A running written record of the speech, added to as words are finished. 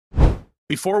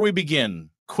Before we begin,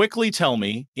 quickly tell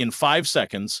me, in 5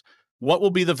 seconds, what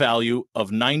will be the value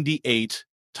of 98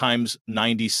 times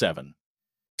 97?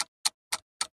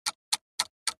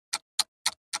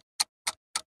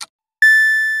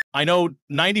 I know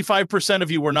 95% of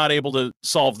you were not able to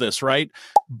solve this, right?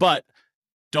 But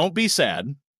don't be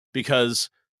sad, because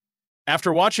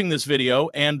after watching this video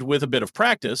and with a bit of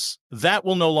practice, that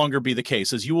will no longer be the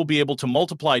case, as you will be able to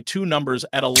multiply two numbers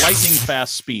at a lightning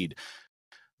fast speed.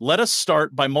 Let us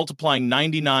start by multiplying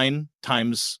 99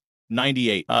 times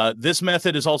 98. This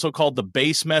method is also called the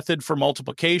base method for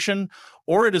multiplication,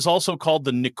 or it is also called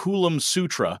the Niculam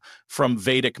Sutra from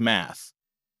Vedic math.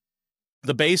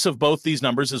 The base of both these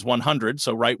numbers is 100,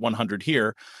 so write 100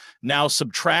 here. Now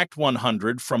subtract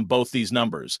 100 from both these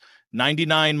numbers.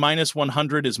 99 minus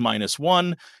 100 is minus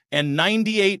 1, and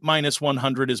 98 minus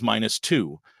 100 is minus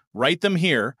 2. Write them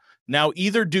here. Now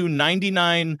either do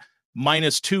 99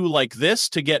 minus 2 like this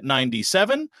to get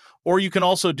 97, or you can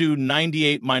also do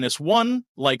 98 minus 1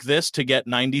 like this to get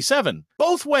 97.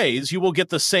 Both ways you will get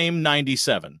the same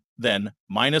 97. Then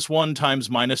minus 1 times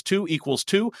minus 2 equals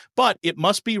 2, but it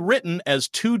must be written as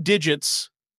 2 digits,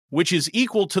 which is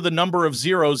equal to the number of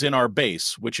zeros in our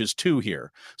base, which is 2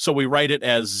 here. So we write it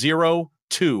as 0,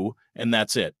 2, and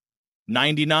that's it.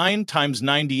 99 times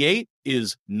 98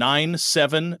 is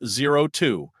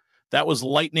 9702. That was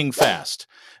lightning fast.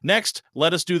 Next,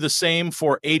 let us do the same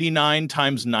for 89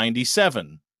 times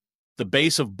 97. The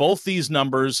base of both these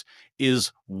numbers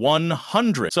is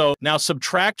 100. So now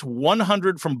subtract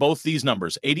 100 from both these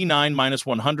numbers. 89 minus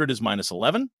 100 is minus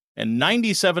 11, and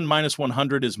 97 minus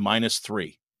 100 is minus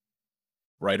 3.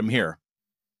 Write them here.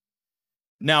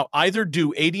 Now either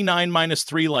do 89 minus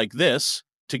 3 like this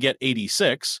to get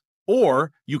 86,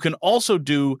 or you can also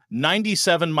do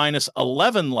 97 minus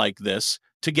 11 like this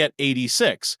to get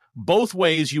 86. Both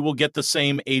ways you will get the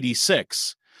same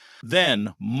 86.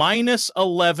 Then minus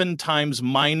 11 times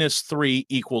minus 3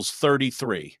 equals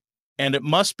 33. And it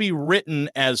must be written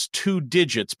as 2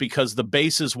 digits because the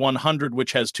base is 100,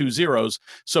 which has 2 zeros.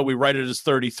 So we write it as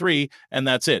 33, and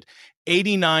that's it.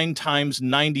 89 times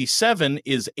 97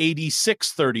 is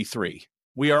 8633.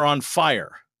 We are on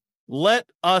fire. Let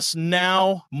us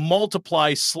now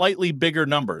multiply slightly bigger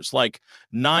numbers, like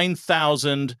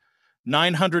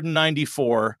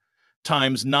 9,994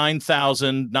 times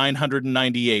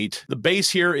 9,998. The base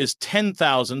here is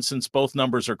 10,000 since both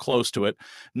numbers are close to it.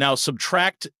 Now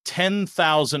subtract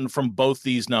 10,000 from both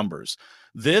these numbers.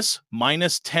 This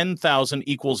minus 10,000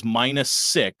 equals minus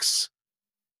 6,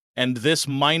 and this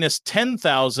minus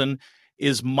 10,000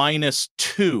 is minus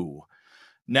 2.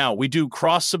 Now we do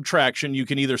cross subtraction. You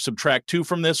can either subtract 2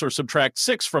 from this or subtract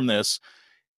 6 from this.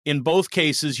 In both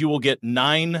cases, you will get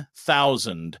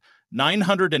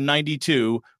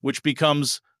 9,992, which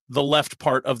becomes the left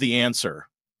part of the answer.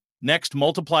 Next,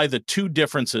 multiply the two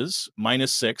differences.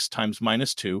 Minus 6 times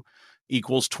minus 2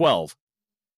 equals 12.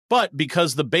 But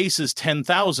because the base is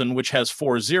 10,000, which has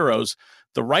 4 zeros,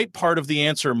 the right part of the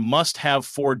answer must have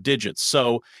 4 digits.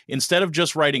 So instead of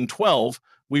just writing 12,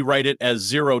 we write it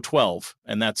as 012,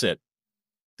 and that's it.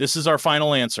 This is our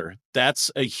final answer.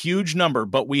 That's a huge number,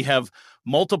 but we have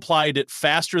multiplied it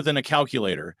faster than a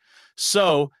calculator.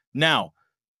 So now,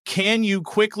 can you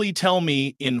quickly tell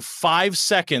me in 5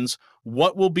 seconds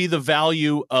what will be the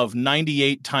value of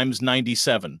 98 times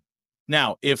 97?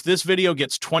 Now, if this video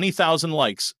gets 20,000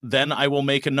 likes, then I will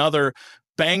make another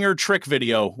banger trick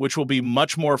video, which will be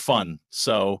much more fun.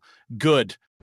 So, good.